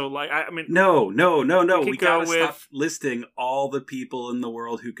 right? So, like, I mean... No. We gotta stop listing all the people in the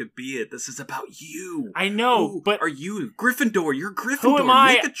world who could be it. This is about you. I know, but... Are you Gryffindor? You're Gryffindor. Who am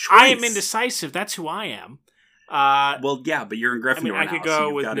I? Make a choice. I am indecisive. That's who I am. Well, yeah, but you're in Gryffindor I now, could go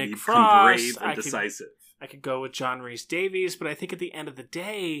so with you've Nick become Frost. brave and decisive. I could go with John Rhys Davies, but I think at the end of the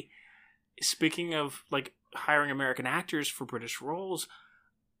day, speaking of like hiring American actors for British roles,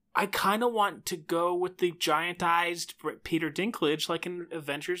 I kind of want to go with the giantized Peter Dinklage, like in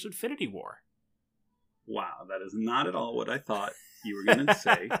Avengers: Infinity War. Wow, that is not at all what I thought you were going to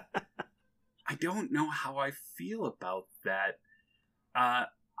say. I don't know how I feel about that. I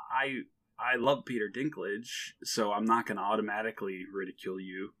love Peter Dinklage, so I'm not going to automatically ridicule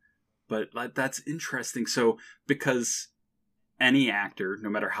you. But that's interesting. So, because any actor, no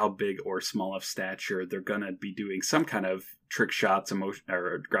matter how big or small of stature, they're going to be doing some kind of trick shots, emotion,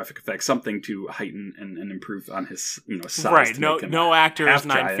 or graphic effects, something to heighten and improve on his, size. Right. No actor is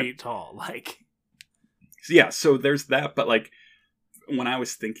 9 feet tall. Like, yeah. So there's that. But like, when I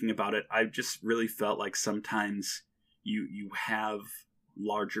was thinking about it, I just really felt like sometimes you have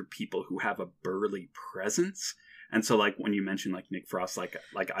larger people who have a burly presence. And so, like, when you mention, like, Nick Frost, like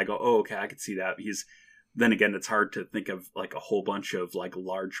I go, oh, okay, I could see that. Then again, it's hard to think of, like, a whole bunch of, like,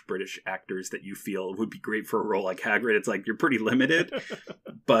 large British actors that you feel would be great for a role like Hagrid. It's like, you're pretty limited.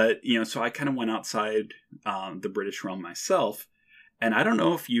 But, so I kind of went outside the British realm myself. And I don't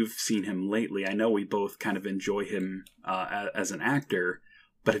know if you've seen him lately. I know we both kind of enjoy him as an actor.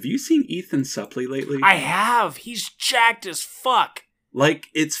 But have you seen Ethan Suplee lately? I have. He's jacked as fuck. Like,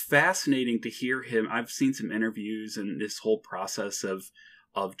 it's fascinating to hear him. I've seen some interviews and this whole process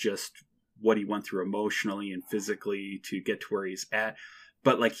of just what he went through emotionally and physically to get to where he's at.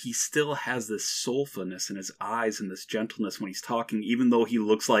 But, like, he still has this soulfulness in his eyes and this gentleness when he's talking, even though he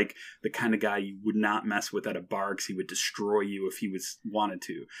looks like the kind of guy you would not mess with at a bar because he would destroy you if he wanted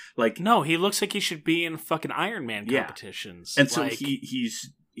to. Like, no, he looks like he should be in fucking Iron Man competitions. And so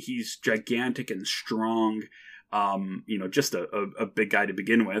he's gigantic and strong. Just a big guy to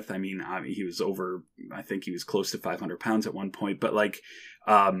begin with. I mean, he was I think he was close to 500 pounds at one point, but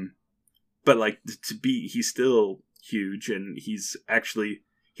he's still huge, and he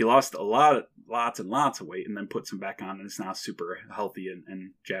lost lots and lots of weight and then put some back on and is now super healthy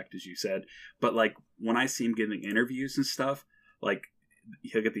and jacked, as you said. But like, when I see him giving interviews and stuff, like,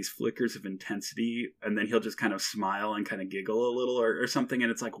 he'll get these flickers of intensity and then he'll just kind of smile and kind of giggle a little or something.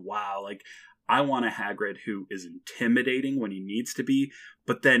 And it's like, wow, like, I want a Hagrid who is intimidating when he needs to be,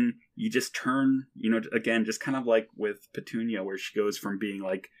 but then you just turn, again, just kind of like with Petunia, where she goes from being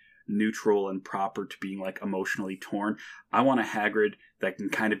like neutral and proper to being like emotionally torn. I want a Hagrid that can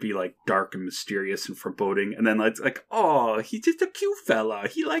kind of be like dark and mysterious and foreboding, and then it's like, oh, he's just a cute fella.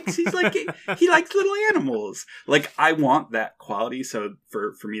 He likes he likes little animals. Like, I want that quality. So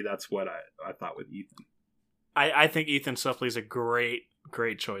for me, that's what I thought with Ethan. I think Ethan Suplee is a great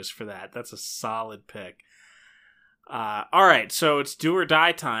choice for that. That's a solid pick. All right, so it's do or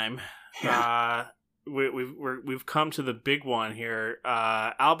die time. Yeah. We've come to the big one here.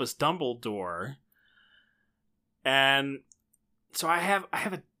 Albus Dumbledore, and so I have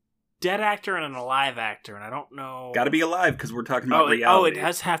a dead actor and an alive actor, and I don't know. Got to be alive because we're talking about reality. It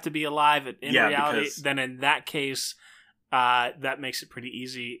does have to be alive in reality. Because... Then in that case, that makes it pretty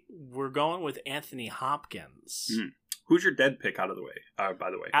easy. We're going with Anthony Hopkins. Who's your dead pick out of the way?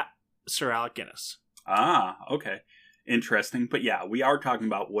 By the way, Sir Alec Guinness. Ah, okay, interesting. But yeah, we are talking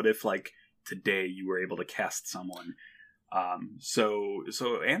about what if like today you were able to cast someone. So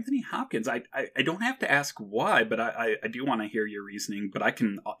Anthony Hopkins, I don't have to ask why, but I do want to hear your reasoning. But I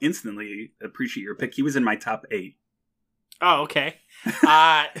can instantly appreciate your pick. He was in my top 8. Oh, okay.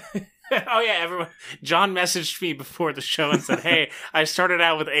 Oh yeah, everyone. John messaged me before the show and said, "Hey, I started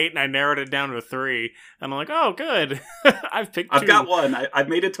out with 8 and I narrowed it down to 3." And I'm like, "Oh, good. I've picked 2. I've got 1. I've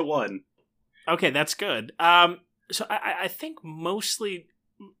made it to 1. Okay, that's good. So I think mostly,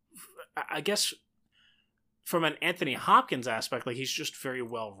 I guess, from an Anthony Hopkins aspect, like he's just very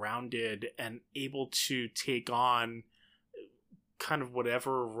well rounded and able to take on kind of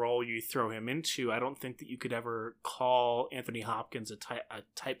whatever role you throw him into. I don't think that you could ever call Anthony Hopkins a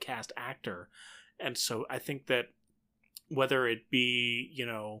typecast actor. And so I think that whether it be,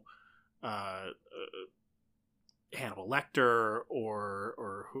 Hannibal Lecter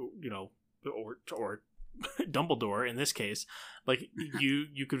or who, or Dumbledore in this case, like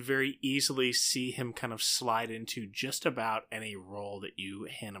you could very easily see him kind of slide into just about any role that you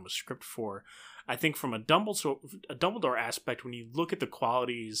hand him a script for. I think from a Dumbledore aspect, when you look at the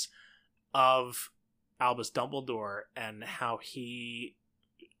qualities of Albus Dumbledore and how he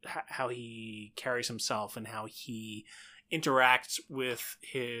carries himself and how he interacts with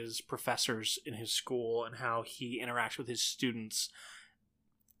his professors in his school and how he interacts with his students,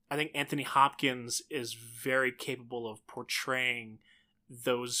 I think Anthony Hopkins is very capable of portraying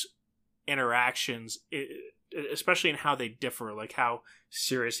those interactions, especially in how they differ, like how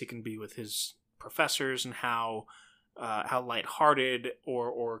serious he can be with his professors and how lighthearted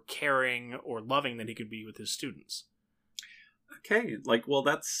or caring or loving that he could be with his students. Okay,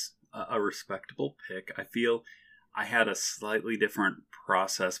 that's a respectable pick. I feel I had a slightly different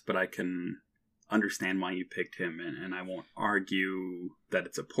process, but I can understand why you picked him, and I won't argue that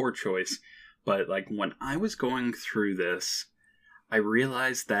it's a poor choice. But when I was going through this, I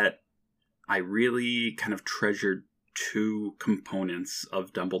realized that I really kind of treasured 2 components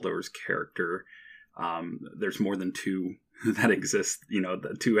of Dumbledore's character. There's more than 2 that exist,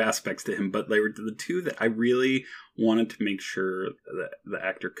 the 2 aspects to him, but they were the 2 that I really wanted to make sure that the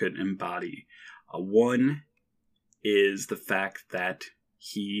actor could embody. One is the fact that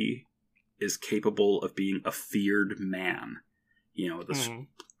he is capable of being a feared man. The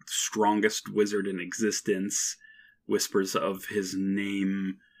strongest wizard in existence, whispers of his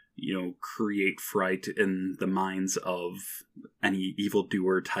name, create fright in the minds of any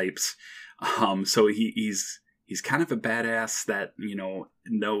evildoer types. So he's kind of a badass that,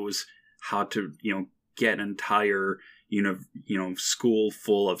 knows how to, get an entire, school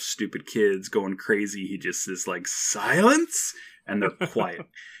full of stupid kids going crazy. He just is like, silence! And they're quiet.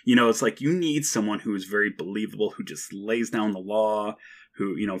 It's like you need someone who is very believable, who just lays down the law,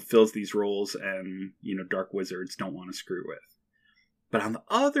 who, fills these roles and, dark wizards don't want to screw with. But on the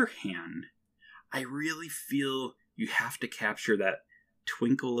other hand, I really feel you have to capture that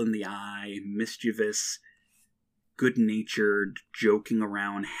twinkle in the eye, mischievous, good-natured, joking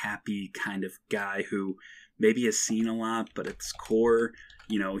around, happy kind of guy who maybe has seen a lot, but at its core,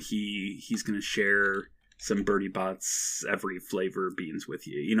 he's going to share some Bertie Bott's every flavor beans with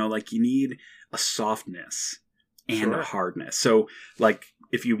you. You need a softness and a hardness. So,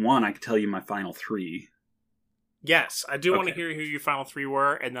 if you want, I could tell you my final 3. Yes, I do want to hear who your final 3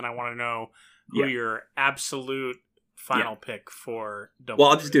 were, and then I want to know who your absolute final pick for Dumbledore. Well,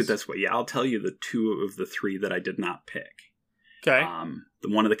 I'll just do it this way. Yeah, I'll tell you the 2 of the 3 that I did not pick. Okay. The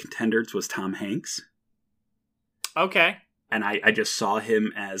one of the contenders was Tom Hanks. Okay. And I just saw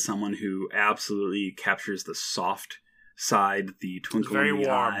him as someone who absolutely captures the soft side, the twinkle in the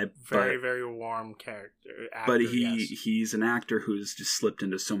eye. Very warm character. Actor, but he's an actor who's just slipped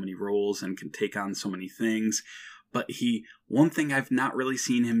into so many roles and can take on so many things. But one thing I've not really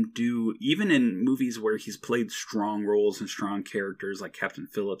seen him do, even in movies where he's played strong roles and strong characters like Captain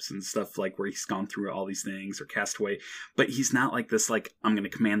Phillips and stuff, like where he's gone through all these things, or Castaway, but he's not like this, like, I'm going to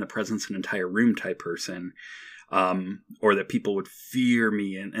command the presence of an entire room type person, or that people would fear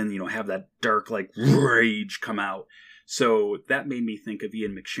me and have that dark, like, rage come out. So that made me think of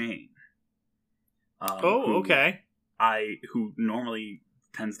Ian McShane. Okay. Who normally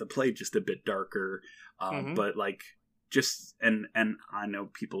tends to play just a bit darker, but like and I know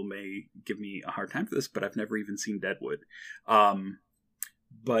people may give me a hard time for this, but I've never even seen Deadwood.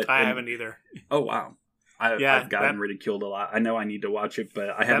 But I haven't either. Oh wow, I've gotten ridiculed a lot. I know I need to watch it, but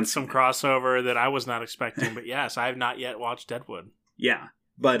I haven't. That's some crossover that I was not expecting. But yes, I have not yet watched Deadwood. Yeah,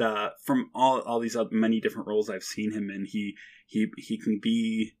 but from all these many different roles I've seen him in, he can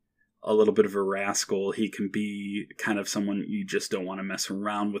be a little bit of a rascal. He can be kind of someone you just don't want to mess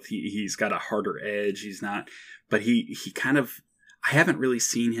around with. He's got a harder edge. He's not, but he kind of, I haven't really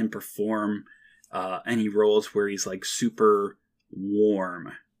seen him perform any roles where he's like super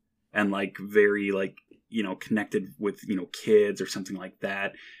warm and like very like, connected with, kids or something like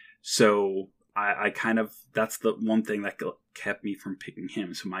that. So I kind of, that's the one thing that kept me from picking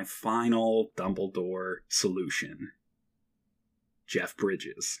him. So my final Dumbledore solution, Jeff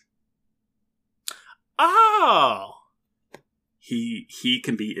Bridges. Oh, he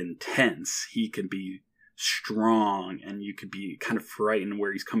can be intense. He can be strong, and you could be kind of frightened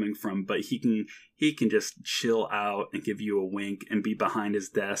where he's coming from. But he can just chill out and give you a wink and be behind his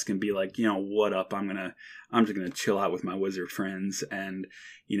desk and be like, what up? I'm just gonna chill out with my wizard friends. And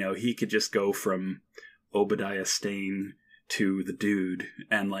he could just go from Obadiah Stane to the dude,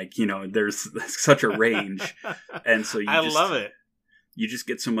 and like there's such a range. And so I love it. You just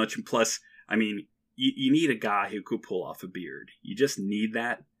get so much, and plus, I mean. You need a guy who could pull off a beard. You just need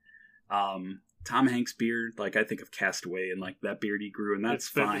that. Tom Hanks' beard, like I think of Castaway and like that beard he grew, and that's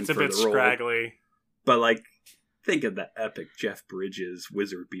fine for the role. It's a bit scraggly. But like, think of the epic Jeff Bridges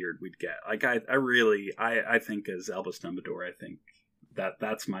wizard beard we'd get. Like I think as Albus Dumbledore, I think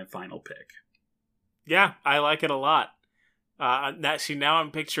that's my final pick. Yeah, I like it a lot. Now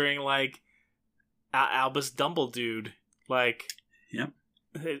I'm picturing like Albus Dumbledude, like yep.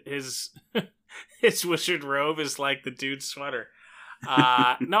 His wizard robe is like the dude's sweater.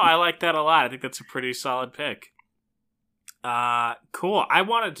 No, I like that a lot. I think that's a pretty solid pick. Cool. I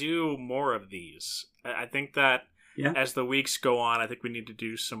want to do more of these. I think that as the weeks go on, I think we need to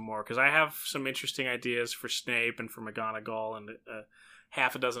do some more, because I have some interesting ideas for Snape and for McGonagall and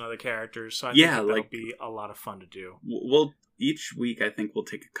half a dozen other characters. So I think that'll be a lot of fun to do. We'll each week, I think we'll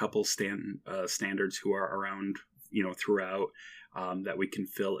take a couple standards who are around, throughout. That we can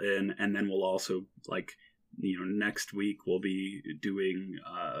fill in, and then we'll also next week we'll be doing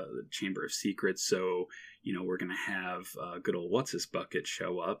the Chamber of Secrets. So we're gonna have good old what's his bucket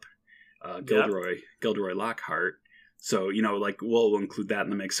show up, Gilderoy Lockhart. So we'll include that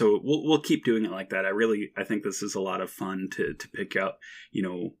in the mix. So we'll keep doing it like that. I think this is a lot of fun to pick out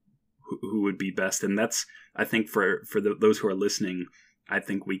who would be best, and that's, I think for those who are listening, I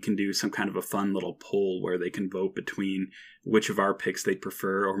think we can do some kind of a fun little poll where they can vote between which of our picks they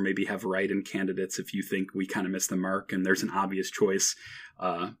prefer, or maybe have write-in candidates if you think we kind of missed the mark and there's an obvious choice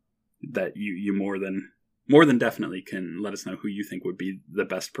that you more than definitely can let us know who you think would be the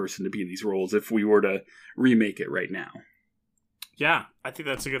best person to be in these roles if we were to remake it right now. Yeah, I think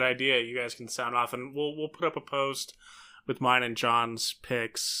that's a good idea. You guys can sound off, and we'll put up a post with mine and John's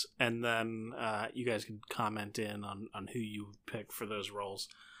picks, and then you guys can comment in on who you pick for those roles.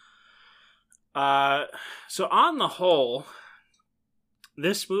 So on the whole,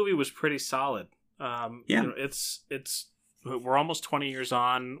 this movie was pretty solid. It's we're almost 20 years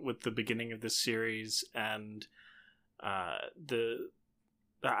on with the beginning of this series, and I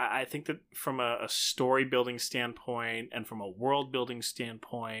think that from a story building standpoint and from a world building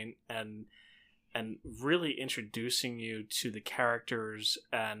standpoint, and really introducing you to the characters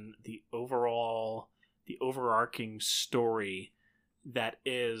and the overarching story that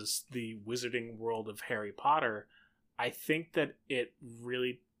is the wizarding world of Harry Potter, I think that it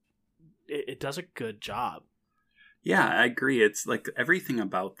does a good job. Yeah, I agree. It's like everything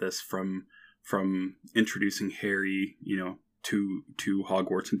about this from introducing Harry, to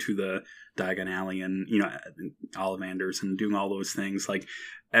Hogwarts and to the Diagon Alley and, Ollivanders and doing all those things. Like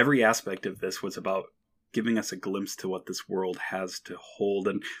every aspect of this was about giving us a glimpse to what this world has to hold.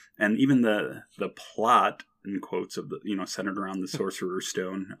 And even the plot, in quotes, of the, centered around the Sorcerer's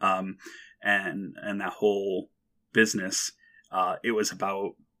Stone, and that whole business, it was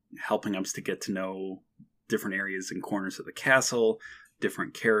about helping us to get to know different areas and corners of the castle,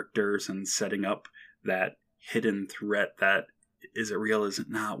 different characters, and setting up that hidden threat that is it real, is it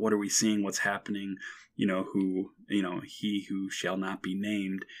not? What are we seeing? What's happening? He who shall not be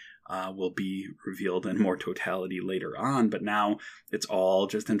named will be revealed in more totality later on. But now it's all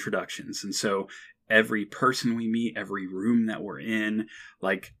just introductions. And so every person we meet, every room that we're in,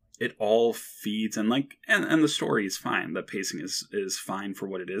 like it all feeds and the story is fine. The pacing is fine for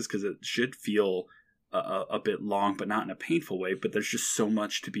what it is, because it should feel a bit long, but not in a painful way. But there's just so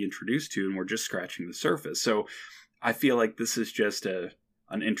much to be introduced to, and we're just scratching the surface. So I feel like this is just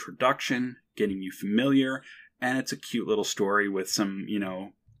an introduction, getting you familiar, and it's a cute little story with some,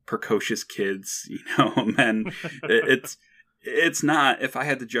 precocious kids, and it's not, if I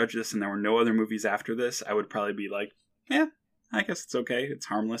had to judge this and there were no other movies after this, I would probably be like, yeah, I guess it's okay. It's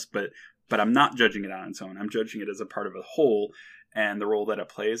harmless, but I'm not judging it on its own. I'm judging it as a part of a whole, and the role that it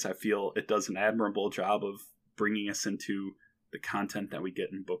plays, I feel it does an admirable job of bringing us into the content that we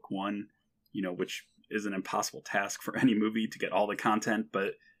get in book one, which is an impossible task for any movie to get all the content,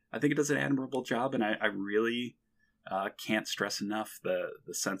 but I think it does an admirable job, and I really can't stress enough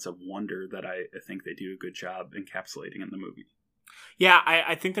the sense of wonder that I think they do a good job encapsulating in the movie. Yeah,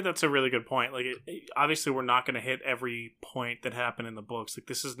 I think that's a really good point. Like, obviously, we're not going to hit every point that happened in the books. Like,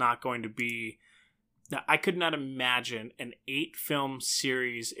 this is not going to be... I could not imagine an 8-film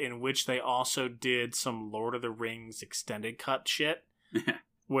series in which they also did some Lord of the Rings extended cut shit,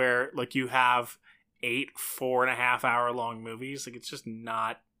 where, like, you have 8 4.5-hour-long movies. Like, it's just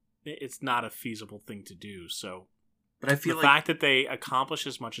not... It's not a feasible thing to do, so... But I feel the fact that they accomplished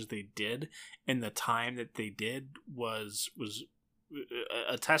as much as they did in the time that they did was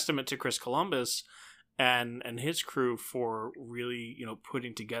a testament to Chris Columbus and his crew for really,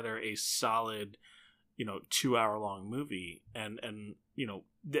 putting together a solid, 2-hour-long movie. And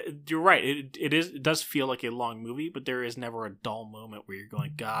you're right. It does feel like a long movie, but there is never a dull moment where you're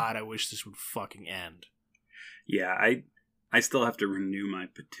going, God, I wish this would fucking end. Yeah, I still have to renew my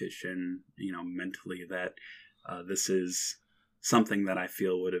petition, mentally, that this is something that I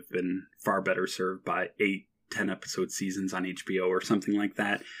feel would have been far better served by 8-10 episode seasons on HBO or something like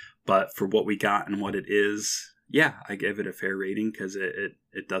that. But for what we got and what it is, yeah, I give it a fair rating, because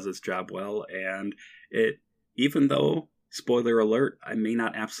it does its job well. And it, even though, spoiler alert, I may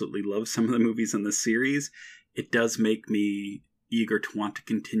not absolutely love some of the movies in this series, it does make me eager to want to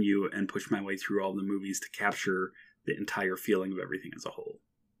continue and push my way through all the movies to capture the entire feeling of everything as a whole.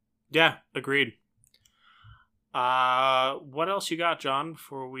 Yeah, agreed. What else you got, John,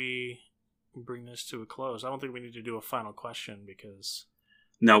 before we bring this to a close? I don't think we need to do a final question, because...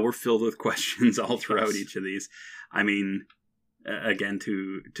 No, we're filled with questions all throughout each of these. I mean, again,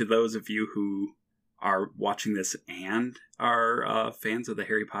 to those of you who are watching this and are fans of the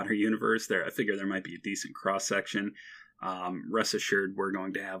Harry Potter universe, I figure there might be a decent cross-section. Rest assured, we're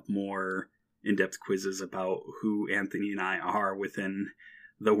going to have more in-depth quizzes about who Anthony and I are within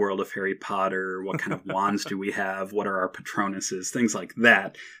the world of Harry Potter. What kind of wands do we have? What are our Patronuses? Things like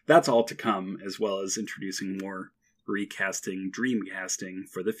that. That's all to come, as well as introducing more recasting, dreamcasting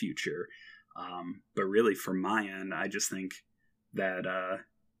for the future. But really, from my end, I just think that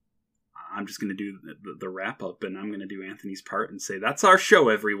I'm just going to do the wrap-up, and I'm going to do Anthony's part and say, that's our show,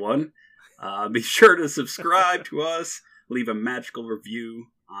 everyone. Be sure to subscribe to us, leave a magical review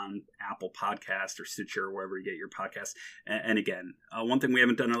on Apple Podcast or Stitcher, or wherever you get your podcasts. And again, one thing we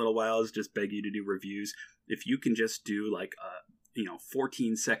haven't done in a little while is just beg you to do reviews. If you can just do like a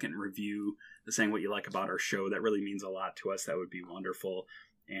 14-second review saying what you like about our show, that really means a lot to us. That would be wonderful.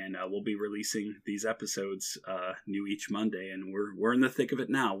 And we'll be releasing these episodes new each Monday, and we're in the thick of it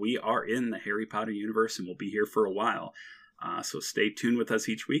now. We are in the Harry Potter universe, and we'll be here for a while. So stay tuned with us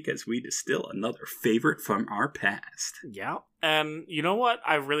each week as we distill another favorite from our past. Yeah. And you know what?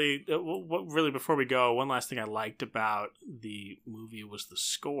 Before we go, one last thing I liked about the movie was the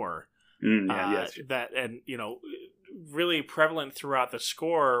score. Yes. Really prevalent throughout the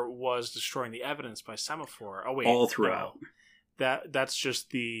score was Destroying the Evidence by Semaphore. Oh, wait. All throughout. No. That's just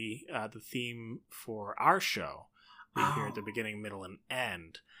the theme for our show. We hear at the beginning, middle, and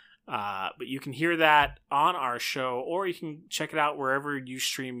end. But you can hear that on our show, or you can check it out wherever you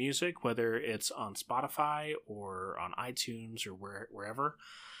stream music, whether it's on Spotify or on iTunes or wherever.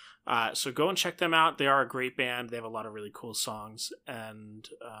 So go and check them out. They are a great band. They have a lot of really cool songs. And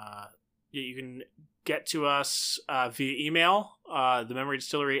you can get to us via email,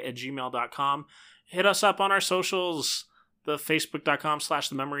 thememorydistillery@gmail.com. Hit us up on our socials. The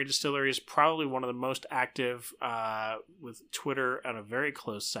Facebook.com/TheMemoryDistillery is probably one of the most active, with Twitter at a very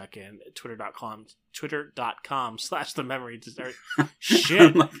close second. Twitter.com/TheMemoryDistillery.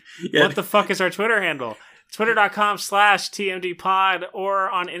 Shit. Yeah. What the fuck is our Twitter handle? Twitter.com/TMDpod or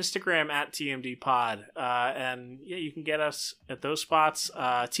on Instagram at TMDpod. And yeah, you can get us at those spots.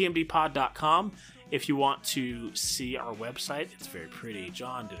 TMDpod.com if you want to see our website. It's very pretty.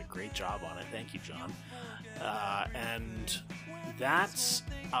 John did a great job on it. Thank you, John. And that's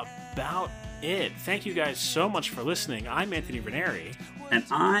about it. Thank you guys so much for listening. I'm Anthony Ranieri. And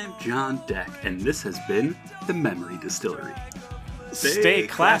I'm John Deck, and this has been The Memory Distillery. Stay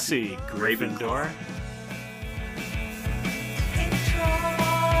classy, Gryffindor.